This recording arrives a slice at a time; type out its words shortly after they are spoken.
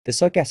The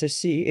Sargasso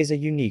Sea is a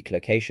unique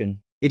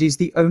location. It is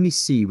the only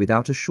sea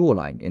without a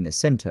shoreline in the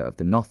center of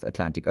the North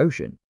Atlantic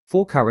Ocean.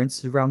 Four currents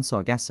surround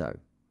Sargasso,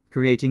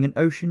 creating an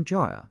ocean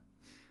gyre,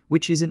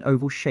 which is an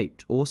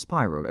oval-shaped or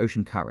spiral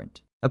ocean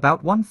current.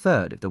 About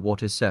 1/3 of the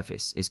water's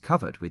surface is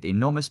covered with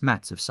enormous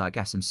mats of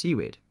Sargassum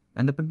seaweed,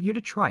 and the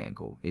Bermuda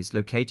Triangle is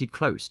located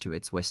close to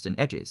its western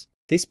edges.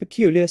 This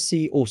peculiar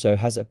sea also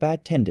has a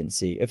bad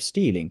tendency of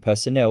stealing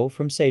personnel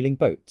from sailing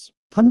boats.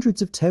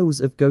 Hundreds of tales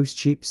of ghost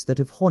ships that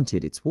have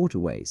haunted its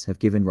waterways have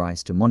given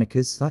rise to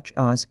monikers such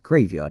as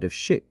Graveyard of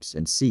Ships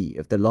and Sea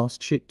of the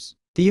Lost Ships.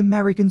 The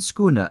American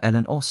schooner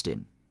Ellen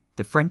Austin,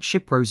 the French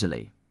ship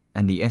Rosalie,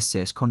 and the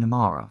SS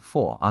Connemara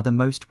IV are the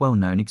most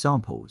well-known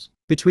examples.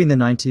 Between the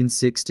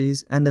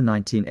 1960s and the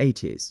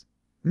 1980s,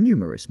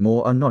 numerous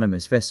more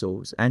anonymous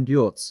vessels and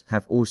yachts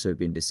have also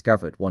been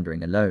discovered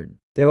wandering alone.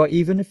 There are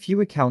even a few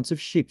accounts of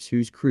ships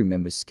whose crew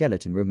members'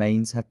 skeleton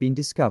remains have been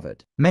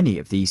discovered. Many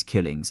of these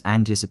killings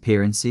and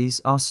disappearances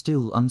are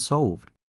still unsolved.